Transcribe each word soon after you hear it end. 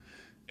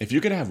If you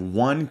could have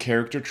one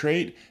character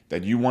trait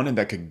that you wanted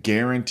that could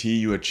guarantee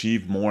you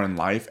achieve more in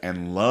life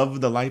and love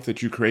the life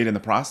that you create in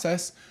the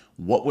process,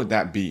 what would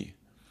that be?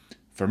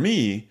 For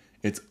me,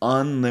 it's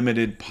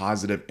unlimited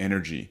positive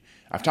energy.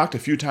 I've talked a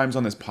few times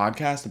on this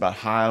podcast about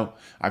how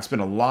I've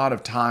spent a lot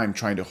of time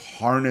trying to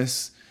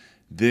harness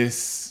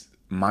this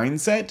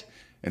mindset.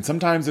 And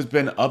sometimes it's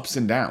been ups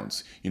and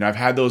downs. I've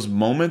had those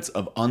moments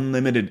of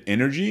unlimited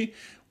energy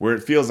where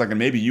it feels like, and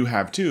maybe you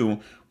have too,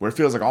 where it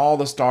feels like all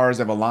the stars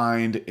have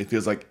aligned. It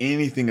feels like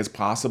anything is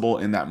possible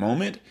in that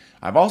moment.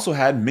 I've also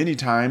had many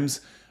times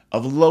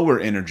of lower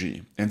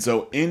energy. And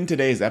so in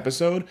today's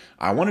episode,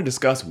 I want to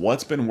discuss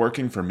what's been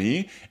working for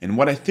me and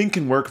what I think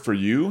can work for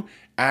you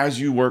as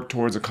you work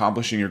towards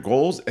accomplishing your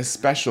goals,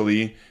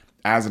 especially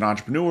as an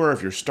entrepreneur,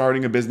 if you're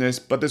starting a business,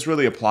 but this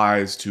really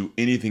applies to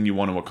anything you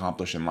want to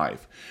accomplish in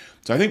life.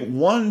 So I think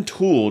one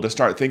tool to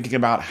start thinking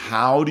about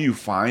how do you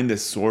find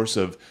this source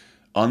of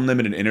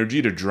unlimited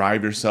energy to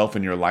drive yourself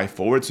and your life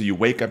forward so you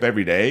wake up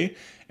every day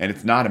and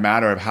it's not a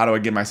matter of how do I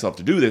get myself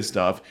to do this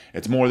stuff.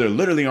 It's more there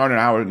literally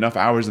aren't enough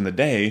hours in the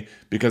day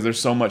because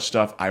there's so much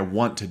stuff I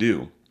want to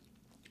do.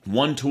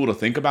 One tool to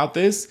think about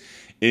this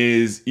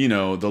is,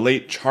 the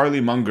late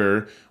Charlie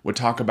Munger would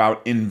talk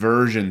about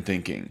inversion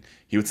thinking.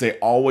 He would say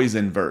always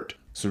invert.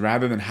 So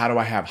rather than how do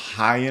I have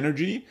high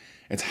energy,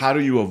 it's how do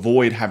you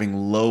avoid having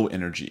low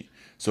energy.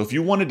 So if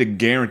you wanted to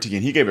guarantee,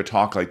 and he gave a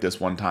talk like this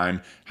one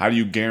time, how do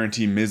you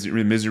guarantee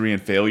misery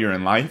and failure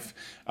in life?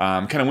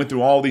 Kind of went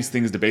through all these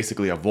things to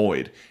basically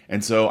avoid.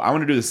 And so I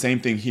want to do the same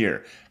thing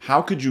here.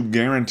 How could you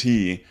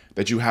guarantee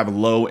that you have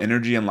low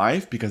energy in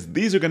life? Because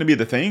these are going to be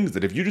the things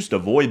that if you just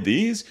avoid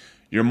these,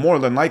 you're more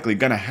than likely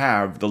going to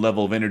have the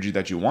level of energy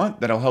that you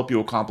want that'll help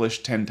you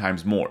accomplish 10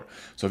 times more.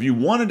 So if you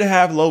wanted to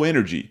have low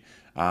energy,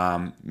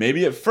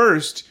 maybe at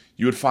first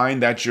you would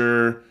find that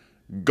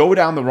go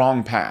down the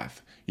wrong path.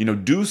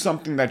 Do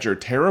something that you're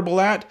terrible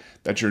at,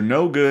 that you're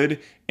no good,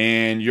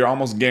 and you're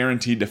almost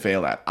guaranteed to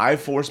fail at. I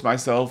forced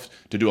myself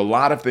to do a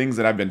lot of things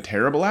that I've been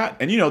terrible at.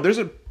 And there's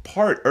a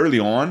part early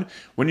on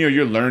when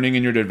you're learning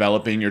and you're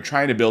developing, you're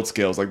trying to build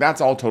skills. Like that's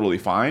all totally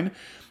fine.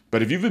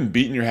 But if you've been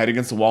beating your head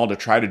against the wall to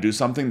try to do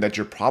something that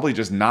you're probably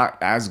just not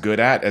as good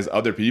at as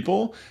other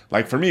people,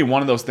 like for me,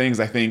 one of those things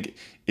I think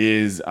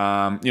is,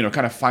 kind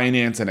of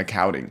finance and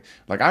accounting.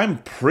 Like I'm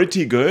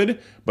pretty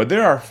good, but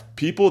there are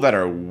people that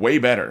are way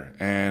better.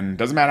 And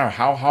doesn't matter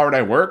how hard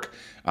I work,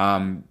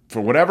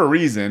 for whatever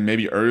reason,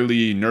 maybe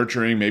early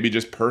nurturing, maybe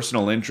just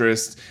personal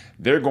interests,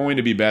 they're going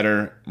to be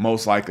better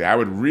most likely. I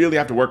would really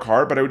have to work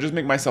hard, but I would just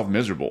make myself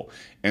miserable.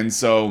 And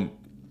so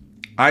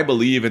I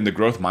believe in the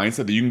growth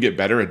mindset that you can get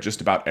better at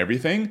just about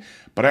everything,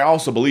 but I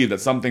also believe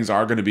that some things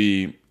are going to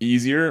be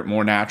easier,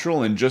 more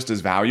natural, and just as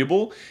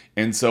valuable.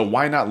 And so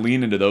why not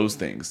lean into those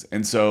things?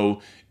 And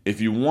so if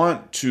you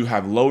want to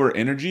have lower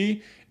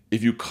energy,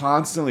 if you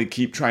constantly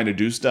keep trying to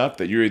do stuff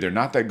that you're either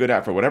not that good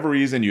at for whatever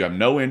reason, you have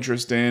no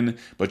interest in,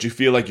 but you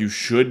feel like you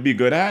should be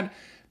good at,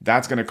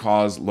 that's going to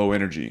cause low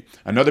energy.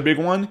 Another big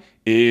one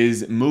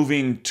is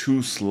moving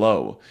too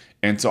slow.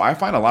 And so I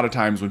find a lot of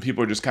times when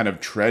people are just kind of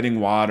treading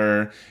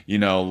water,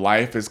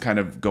 life is kind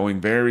of going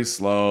very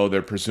slow.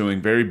 They're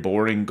pursuing very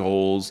boring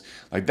goals.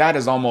 Like that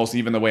is almost,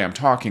 even the way I'm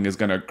talking, is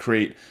going to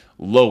create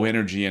low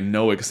energy and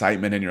no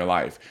excitement in your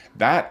life.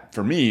 That,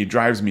 for me,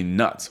 drives me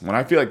nuts. When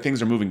I feel like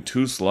things are moving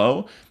too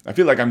slow, I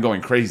feel like I'm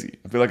going crazy.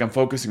 I feel like I'm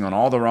focusing on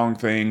all the wrong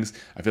things.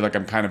 I feel like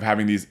I'm kind of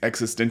having these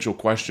existential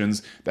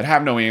questions that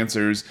have no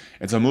answers.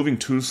 And so moving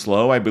too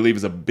slow, I believe,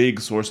 is a big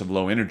source of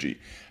low energy.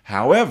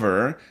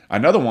 However,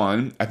 another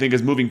one, I think,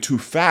 is moving too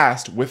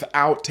fast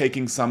without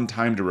taking some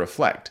time to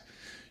reflect.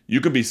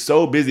 You could be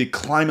so busy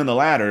climbing the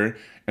ladder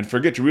and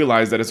forget to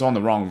realize that it's on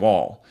the wrong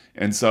wall.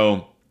 And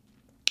so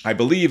I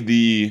believe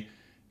the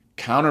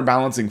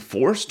counterbalancing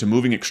force to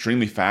moving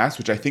extremely fast,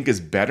 which I think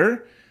is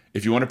better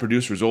if you want to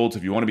produce results,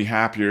 if you want to be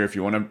happier, if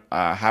you want to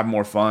have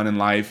more fun in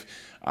life,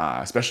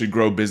 especially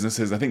grow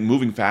businesses, I think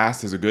moving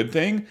fast is a good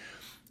thing.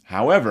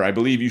 However, I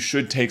believe you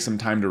should take some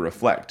time to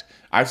reflect.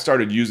 I've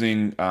started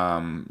using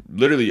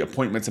literally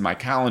appointments in my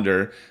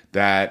calendar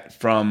that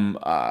from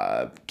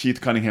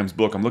Keith Cunningham's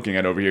book, I'm looking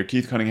at over here,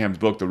 Keith Cunningham's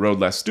book, The Road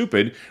Less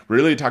Stupid,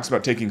 really talks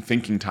about taking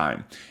thinking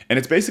time. And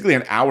it's basically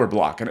an hour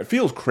block. And it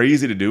feels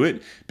crazy to do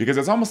it because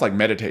it's almost like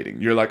meditating.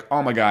 You're like,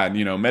 oh my God,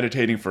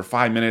 meditating for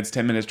 5 minutes,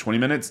 10 minutes, 20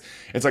 minutes.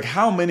 It's like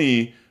how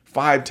many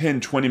 5,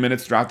 10, 20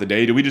 minutes throughout the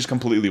day do we just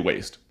completely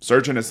waste?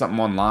 Searching at something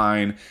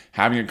online,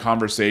 having a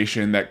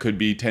conversation that could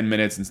be 10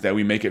 minutes, instead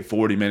we make it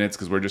 40 minutes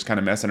because we're just kind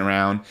of messing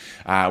around.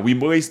 We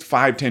waste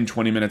 5, 10,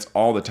 20 minutes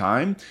all the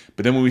time.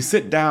 But then when we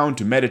sit down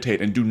to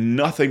meditate and do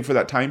nothing for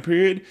that time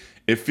period,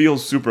 it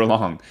feels super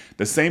long.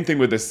 The same thing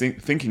with this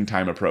thinking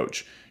time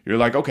approach. You're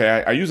like,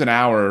 okay, I use an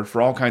hour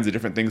for all kinds of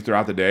different things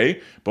throughout the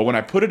day. But when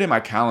I put it in my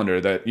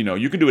calendar that,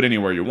 you can do it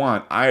anywhere you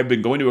want. I've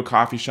been going to a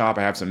coffee shop.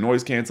 I have some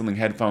noise canceling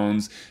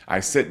headphones. I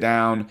sit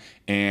down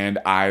and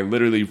I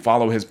literally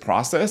follow his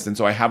process. And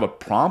so I have a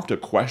prompt, a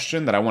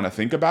question that I want to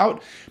think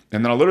about.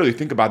 And then I'll literally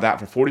think about that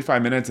for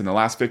 45 minutes. And the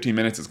last 15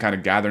 minutes is kind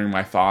of gathering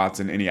my thoughts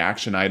and any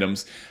action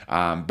items.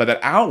 But that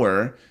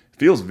hour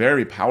feels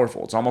very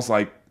powerful. It's almost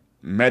like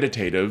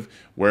meditative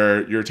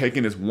where you're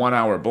taking this 1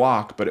 hour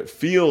block, but it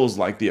feels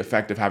like the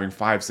effect of having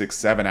 5, 6,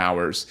 7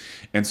 hours.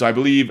 And so I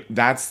believe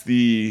that's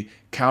the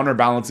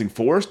counterbalancing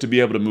force to be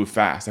able to move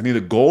fast. I think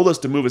the goal is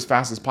to move as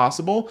fast as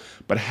possible,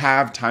 but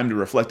have time to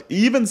reflect.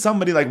 Even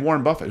somebody like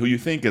Warren Buffett, who you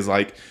think is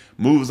like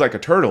moves like a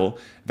turtle,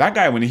 that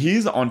guy, when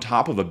he's on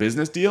top of a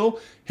business deal,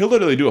 he'll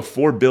literally do a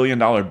 $4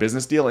 billion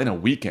business deal in a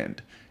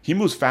weekend. He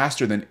moves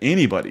faster than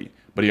anybody,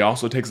 but he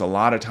also takes a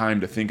lot of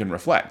time to think and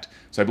reflect.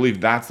 So I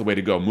believe that's the way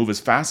to go. Move as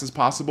fast as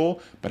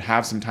possible, but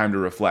have some time to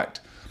reflect.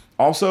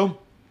 Also,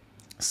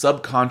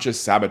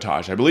 subconscious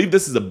sabotage. I believe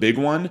this is a big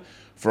one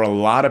for a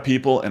lot of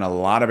people in a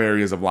lot of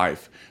areas of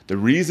life. The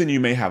reason you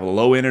may have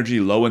low energy,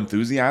 low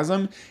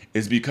enthusiasm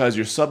is because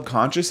your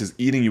subconscious is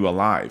eating you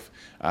alive.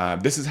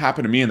 This has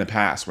happened to me in the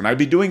past when I'd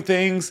be doing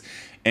things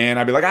and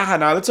I'd be like,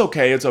 no, that's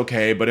okay, it's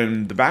okay. But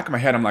in the back of my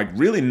head, I'm like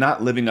really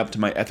not living up to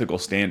my ethical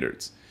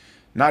standards.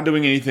 Not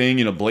doing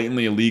anything,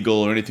 blatantly illegal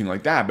or anything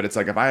like that. But it's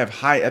like if I have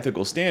high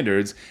ethical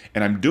standards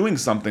and I'm doing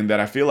something that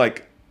I feel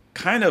like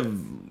kind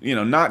of,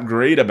 not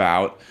great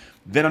about,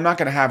 then I'm not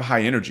going to have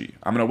high energy.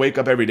 I'm going to wake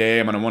up every day.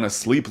 I'm going to want to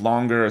sleep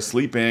longer or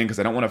sleep in because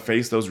I don't want to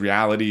face those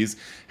realities,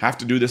 have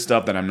to do this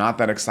stuff that I'm not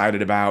that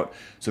excited about.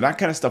 So that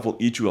kind of stuff will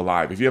eat you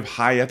alive. If you have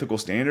high ethical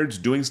standards,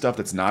 doing stuff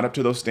that's not up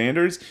to those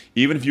standards,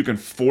 even if you can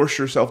force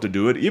yourself to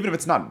do it, even if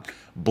it's not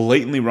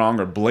blatantly wrong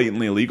or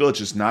blatantly illegal, it's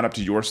just not up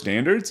to your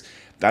standards,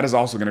 that is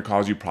also going to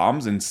cause you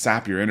problems and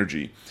sap your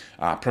energy.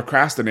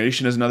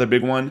 Procrastination is another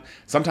big one.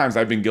 Sometimes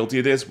I've been guilty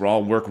of this where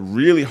I'll work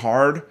really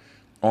hard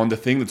on the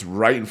thing that's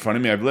right in front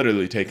of me. I've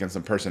literally taken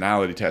some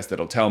personality tests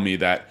that'll tell me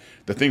that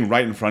the thing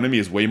right in front of me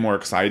is way more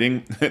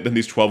exciting than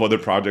these 12 other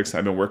projects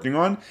I've been working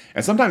on.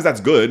 And sometimes that's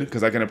good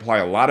because I can apply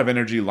a lot of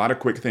energy, a lot of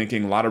quick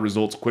thinking, a lot of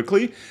results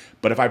quickly.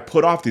 But if I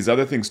put off these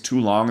other things too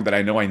long that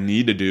I know I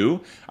need to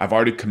do, I've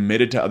already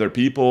committed to other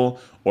people,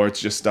 or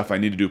it's just stuff I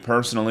need to do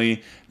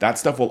personally, that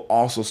stuff will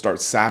also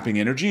start sapping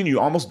energy and you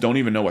almost don't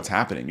even know what's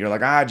happening. You're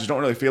like, I just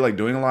don't really feel like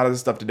doing a lot of this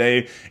stuff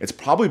today. It's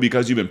probably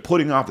because you've been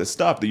putting off this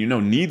stuff that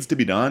needs to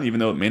be done, even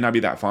though it may not be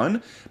that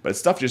fun, but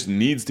stuff just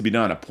needs to be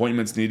done.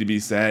 Appointments need to be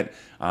set.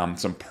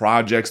 Some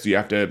projects you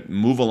have to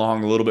move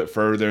along a little bit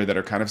further that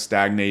are kind of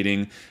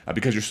stagnating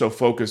because you're so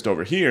focused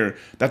over here.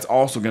 That's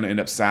also going to end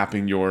up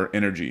sapping your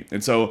energy.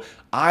 And so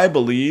I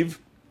believe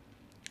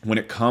when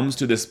it comes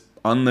to this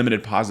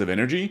unlimited positive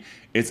energy,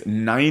 it's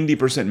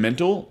 90%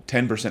 mental,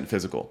 10%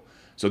 physical.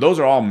 So those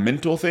are all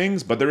mental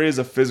things, but there is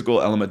a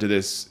physical element to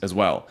this as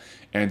well.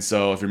 And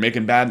so if you're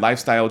making bad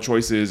lifestyle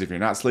choices, if you're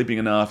not sleeping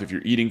enough, if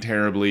you're eating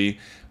terribly,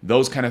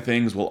 those kind of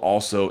things will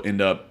also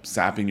end up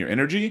sapping your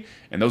energy.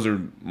 And those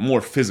are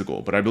more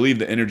physical. But I believe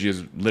the energy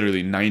is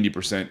literally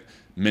 90%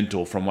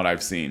 mental from what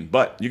I've seen.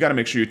 But you got to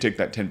make sure you take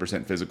that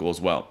 10% physical as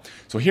well.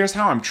 So here's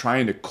how I'm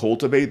trying to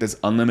cultivate this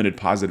unlimited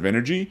positive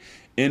energy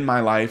in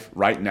my life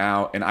right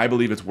now. And I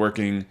believe it's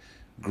working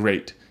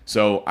great.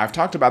 So I've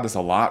talked about this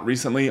a lot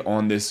recently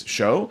on this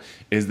show,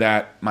 is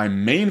that my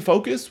main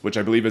focus, which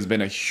I believe has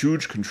been a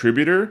huge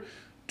contributor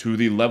to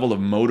the level of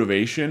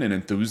motivation and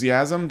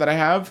enthusiasm that I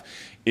have,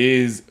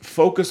 is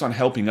focus on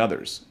helping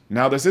others.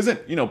 Now, this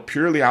isn't,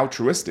 purely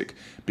altruistic,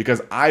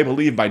 because I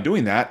believe by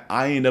doing that,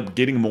 I end up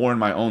getting more in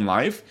my own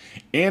life,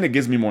 and it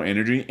gives me more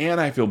energy, and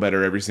I feel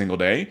better every single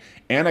day,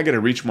 and I get to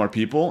reach more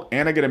people,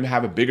 and I get to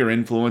have a bigger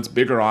influence,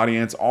 bigger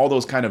audience, all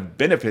those kind of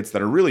benefits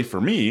that are really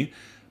for me.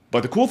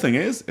 But the cool thing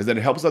is that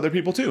it helps other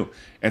people too.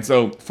 And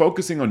so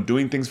focusing on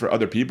doing things for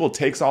other people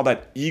takes all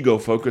that ego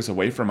focus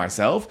away from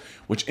myself,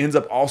 which ends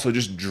up also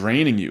just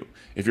draining you.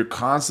 If you're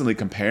constantly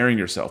comparing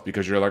yourself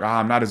because you're like,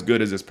 I'm not as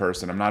good as this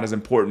person, I'm not as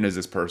important as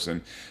this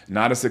person,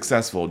 not as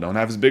successful, don't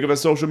have as big of a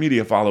social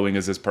media following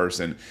as this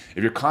person.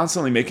 If you're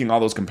constantly making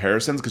all those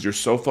comparisons because you're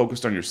so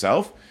focused on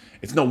yourself,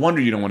 it's no wonder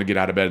you don't want to get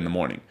out of bed in the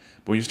morning.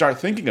 But when you start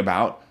thinking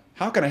about,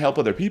 how can I help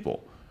other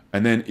people?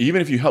 And then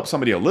even if you help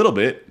somebody a little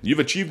bit, you've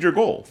achieved your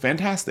goal.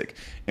 Fantastic.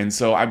 And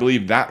so I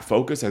believe that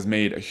focus has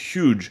made a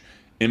huge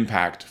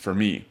impact for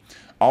me.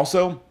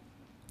 Also,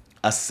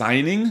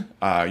 assigning,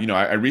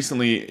 I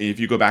recently, if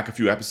you go back a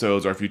few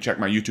episodes or if you check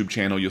my YouTube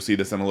channel, you'll see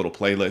this in a little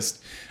playlist.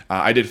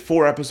 I did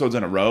 4 episodes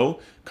in a row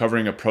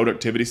covering a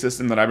productivity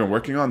system that I've been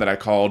working on that I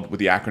called with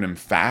the acronym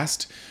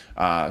FAST.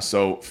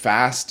 So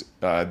FAST,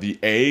 the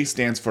A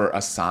stands for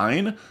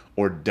assign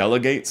or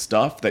delegate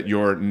stuff that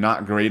you're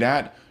not great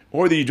at,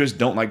 or that you just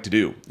don't like to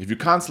do. If you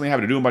constantly have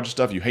to do a bunch of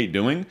stuff you hate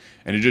doing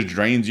and it just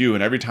drains you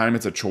and every time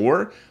it's a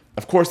chore,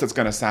 of course that's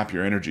going to sap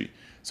your energy.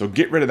 So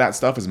get rid of that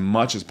stuff as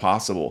much as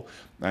possible.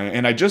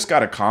 And I just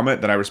got a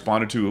comment that I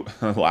responded to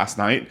last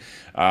night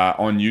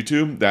on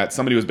YouTube that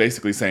somebody was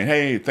basically saying,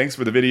 hey, thanks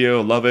for the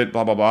video, love it,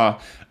 blah, blah, blah.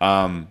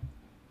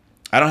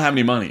 I don't have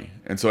any money.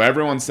 And so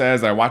everyone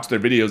says, I watch their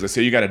videos, they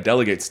say you got to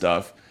delegate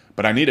stuff,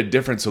 but I need a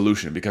different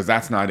solution because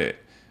that's not it.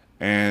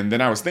 And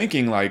then I was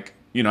thinking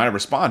I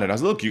responded. I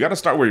was, look, you got to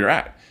start where you're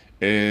at.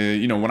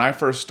 When I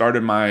first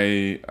started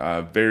my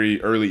very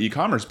early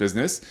e-commerce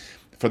business,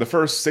 for the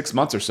first 6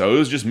 months or so, it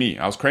was just me.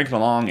 I was cranking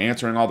along,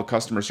 answering all the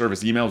customer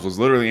service emails, was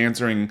literally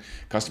answering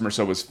customer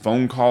service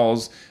phone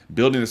calls,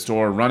 building the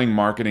store, running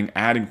marketing,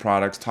 adding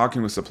products,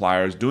 talking with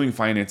suppliers, doing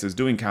finances,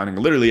 doing counting,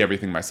 literally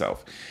everything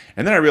myself.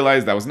 And then I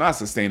realized that was not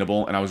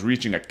sustainable and I was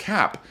reaching a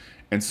cap.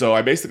 And so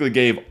I basically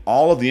gave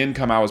all of the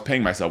income I was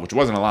paying myself, which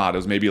wasn't a lot. It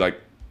was maybe like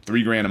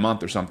 $3,000 a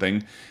month or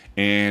something,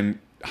 and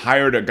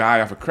hired a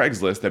guy off of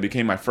Craigslist that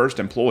became my first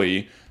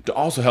employee to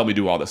also help me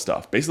do all this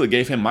stuff. Basically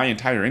gave him my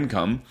entire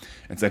income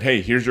and said,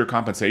 hey, here's your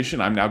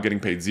compensation. I'm now getting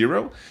paid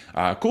zero.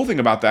 Cool thing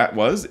about that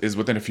is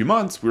within a few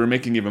months, we were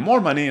making even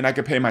more money and I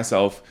could pay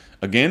myself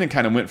again, and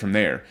kind of went from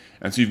there.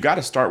 And so you've got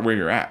to start where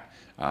you're at.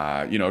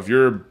 If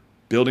you're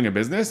building a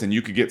business and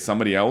you could get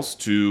somebody else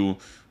to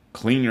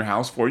clean your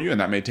house for you,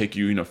 and that may take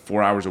you,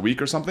 4 hours a week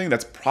or something,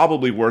 that's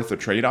probably worth the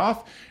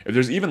trade-off. If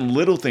there's even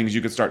little things you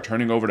could start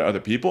turning over to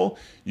other people,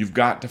 you've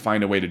got to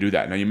find a way to do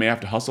that. Now, you may have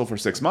to hustle for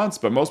 6 months,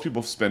 but most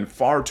people spend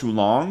far too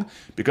long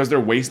because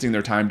they're wasting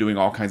their time doing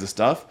all kinds of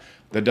stuff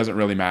that doesn't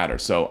really matter.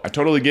 So I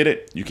totally get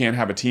it. You can't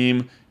have a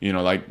team,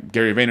 like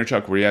Gary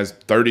Vaynerchuk, where he has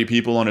 30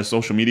 people on his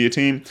social media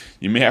team.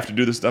 You may have to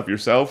do this stuff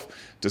yourself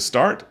to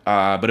start,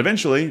 but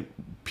eventually,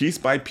 piece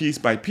by piece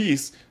by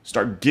piece,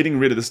 start getting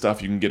rid of the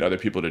stuff you can get other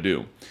people to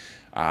do.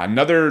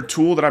 Another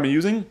tool that I've been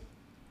using,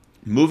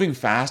 moving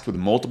fast with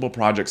multiple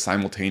projects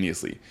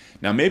simultaneously.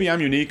 Now, maybe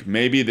I'm unique.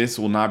 Maybe this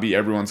will not be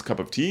everyone's cup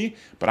of tea,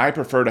 but I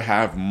prefer to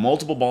have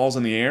multiple balls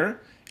in the air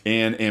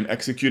and am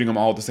executing them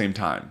all at the same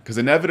time. Because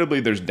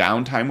inevitably there's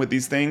downtime with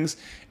these things,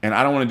 and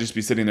I don't want to just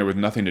be sitting there with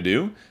nothing to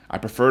do. I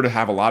prefer to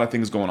have a lot of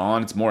things going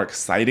on. It's more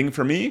exciting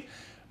for me,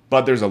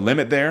 but there's a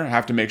limit there. I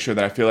have to make sure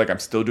that I feel like I'm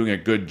still doing a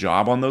good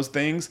job on those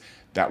things,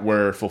 that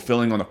we're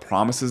fulfilling on the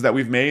promises that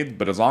we've made.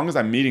 But as long as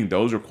I'm meeting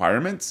those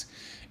requirements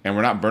and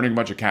we're not burning a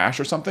bunch of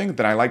cash or something,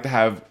 then I like to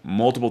have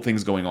multiple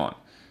things going on.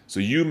 So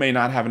you may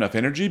not have enough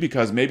energy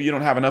because maybe you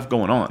don't have enough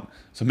going on.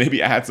 So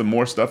maybe add some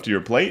more stuff to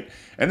your plate.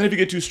 And then if you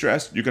get too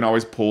stressed, you can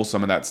always pull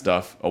some of that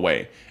stuff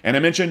away. And I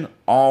mentioned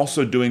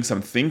also doing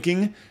some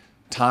thinking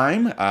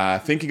time,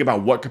 thinking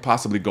about what could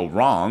possibly go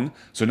wrong.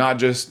 So not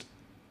just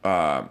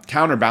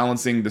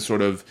counterbalancing the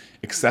sort of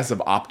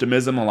excessive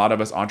optimism a lot of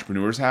us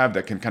entrepreneurs have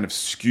that can kind of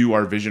skew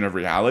our vision of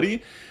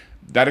reality.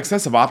 That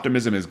excessive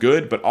optimism is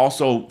good, but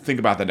also think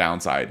about the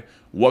downside.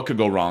 What could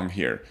go wrong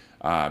here?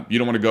 You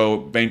don't want to go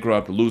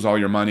bankrupt, lose all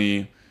your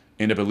money,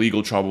 end up in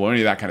legal trouble, or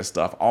any of that kind of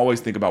stuff. Always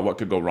think about what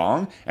could go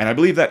wrong. And I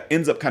believe that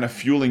ends up kind of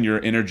fueling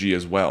your energy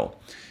as well.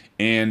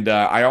 And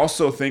I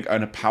also think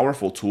a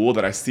powerful tool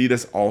that I see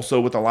this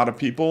also with a lot of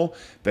people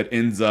that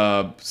ends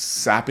up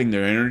sapping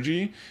their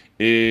energy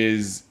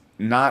is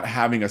not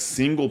having a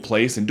single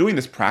place, and doing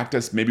this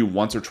practice maybe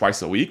once or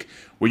twice a week,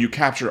 where you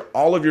capture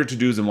all of your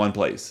to-dos in one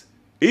place.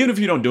 Even if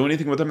you don't do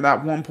anything with them at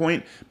that one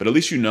point, but at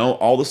least you know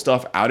all the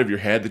stuff out of your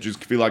head that you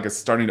just feel like it's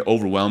starting to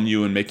overwhelm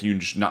you and making you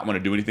just not want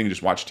to do anything,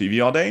 just watch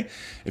TV all day.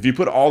 If you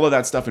put all of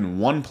that stuff in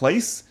one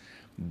place,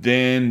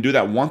 then do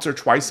that once or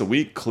twice a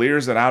week,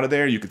 clears it out of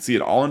there. You can see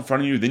it all in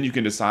front of you. Then you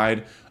can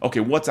decide, okay,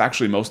 what's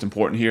actually most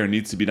important here and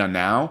needs to be done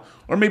now,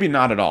 or maybe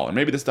not at all. Or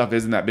maybe this stuff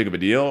isn't that big of a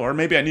deal, or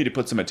maybe I need to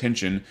put some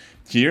attention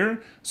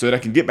here so that I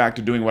can get back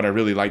to doing what I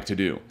really like to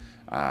do.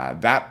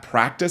 That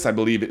practice, I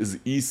believe, is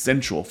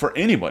essential for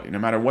anybody, no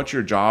matter what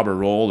your job or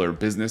role or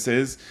business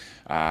is.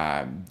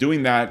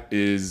 Doing that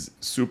is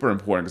super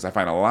important, because I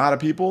find a lot of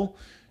people,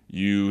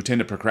 you tend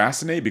to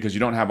procrastinate because you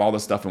don't have all the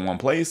stuff in one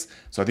place.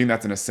 So I think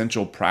that's an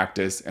essential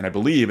practice, and I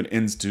believe it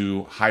ends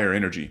to higher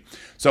energy.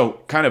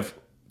 So kind of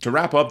to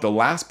wrap up the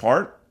last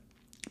part,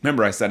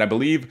 remember I said I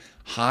believe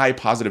high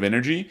positive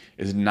energy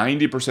is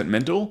 90%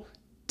 mental,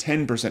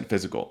 10%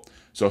 physical.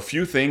 So a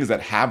few things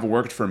that have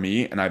worked for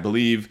me, and I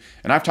believe,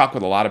 and I've talked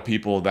with a lot of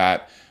people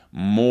that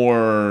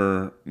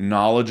more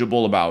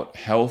knowledgeable about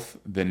health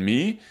than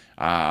me.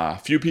 A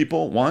few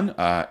people, one,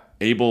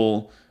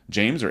 Abel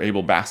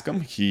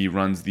Bascom. He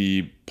runs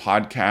the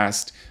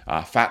podcast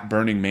Fat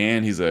Burning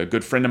Man. He's a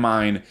good friend of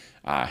mine.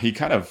 He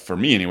kind of, for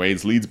me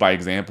anyways, leads by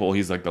example.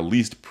 He's like the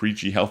least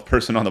preachy health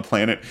person on the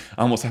planet.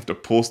 I almost have to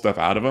pull stuff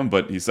out of him,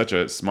 but he's such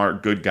a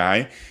smart, good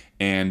guy,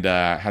 and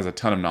has a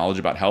ton of knowledge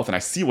about health. And I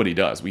see what he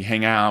does. We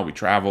hang out, we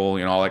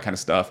travel, all that kind of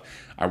stuff.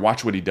 I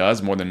watch what he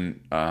does more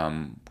than,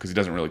 because he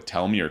doesn't really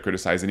tell me or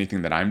criticize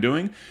anything that I'm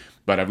doing.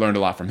 But I've learned a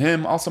lot from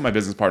him. Also my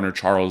business partner,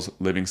 Charles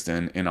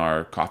Livingston, in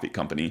our coffee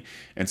company.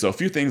 And so a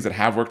few things that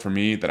have worked for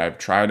me, that I've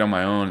tried on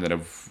my own, that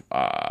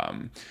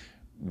have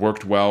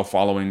worked well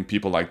following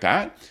people like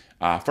that.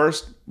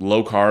 First,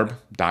 low carb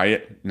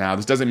diet. Now,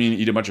 this doesn't mean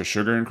eat a bunch of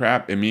sugar and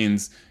crap. It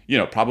means,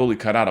 probably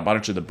cut out a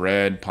bunch of the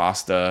bread,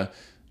 pasta,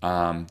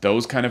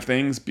 those kind of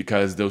things,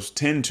 because those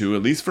tend to,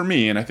 at least for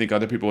me, and I think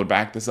other people would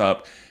back this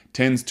up,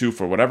 tends to,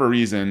 for whatever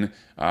reason,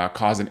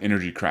 cause an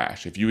energy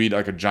crash. If you eat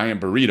like a giant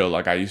burrito,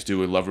 like I used to,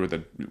 would love with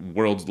the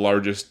world's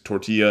largest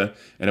tortilla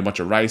and a bunch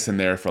of rice in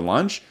there for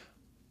lunch,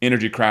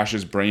 energy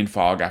crashes, brain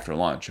fog after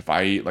lunch. If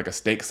I eat like a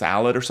steak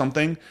salad or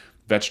something,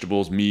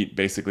 vegetables, meat,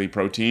 basically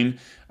protein,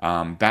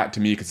 that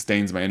to me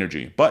sustains my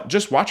energy. But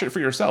just watch it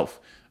for yourself.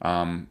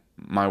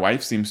 My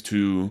wife seems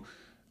to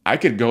I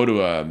could go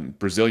to a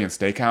Brazilian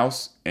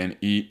steakhouse and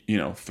eat,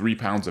 3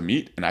 pounds of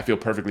meat, and I feel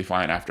perfectly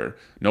fine after,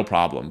 no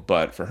problem.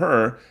 But for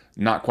her,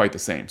 not quite the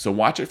same. So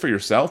watch it for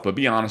yourself, but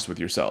be honest with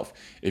yourself.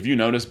 If you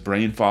notice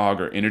brain fog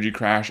or energy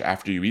crash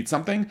after you eat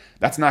something,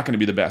 that's not going to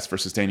be the best for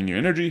sustaining your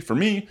energy. For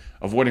me,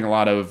 avoiding a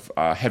lot of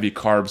heavy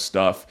carb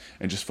stuff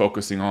and just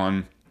focusing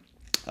on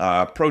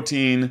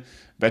protein,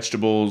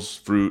 vegetables,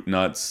 fruit,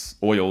 nuts,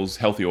 oils,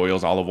 healthy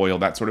oils, olive oil,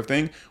 that sort of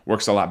thing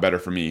works a lot better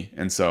for me.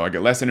 And so I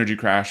get less energy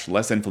crash,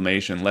 less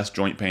inflammation, less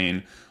joint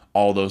pain,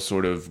 all those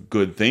sort of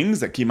good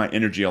things that keep my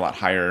energy a lot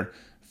higher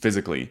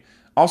physically.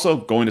 Also,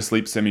 going to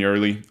sleep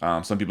semi-early.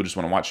 Some people just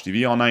want to watch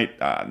TV all night.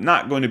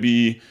 Not going to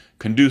be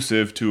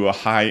conducive to a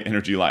high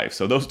energy life.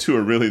 So those two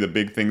are really the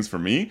big things for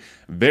me.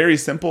 Very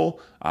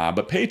simple,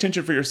 but pay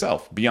attention for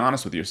yourself. Be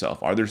honest with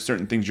yourself. Are there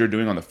certain things you're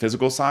doing on the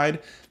physical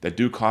side that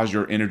do cause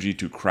your energy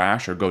to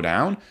crash or go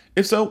down?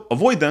 If so,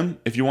 avoid them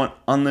if you want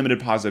unlimited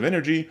positive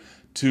energy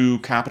to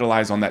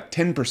capitalize on that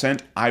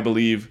 10%, I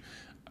believe,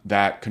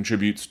 that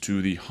contributes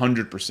to the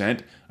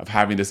 100% of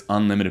having this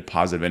unlimited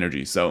positive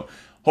energy. So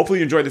hopefully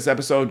you enjoyed this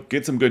episode.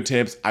 Get some good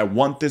tips. I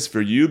want this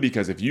for you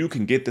because if you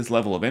can get this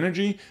level of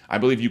energy, I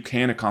believe you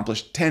can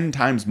accomplish 10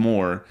 times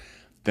more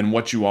than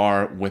what you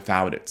are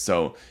without it.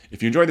 So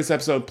if you enjoyed this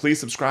episode, please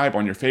subscribe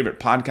on your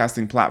favorite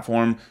podcasting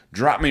platform.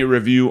 Drop me a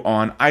review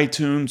on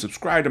iTunes.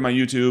 Subscribe to my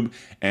YouTube.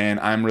 And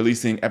I'm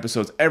releasing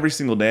episodes every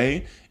single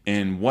day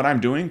in what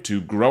I'm doing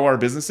to grow our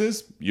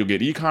businesses. You'll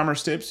get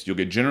e-commerce tips. You'll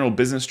get general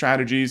business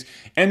strategies.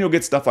 And you'll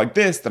get stuff like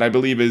this that I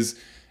believe is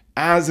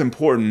as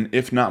important,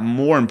 if not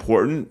more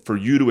important, for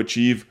you to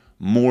achieve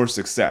more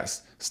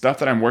success. Stuff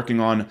that I'm working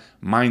on,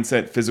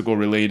 mindset, physical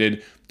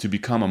related, to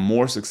become a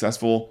more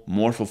successful,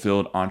 more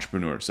fulfilled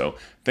entrepreneur. So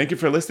thank you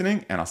for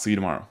listening, and I'll see you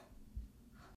tomorrow.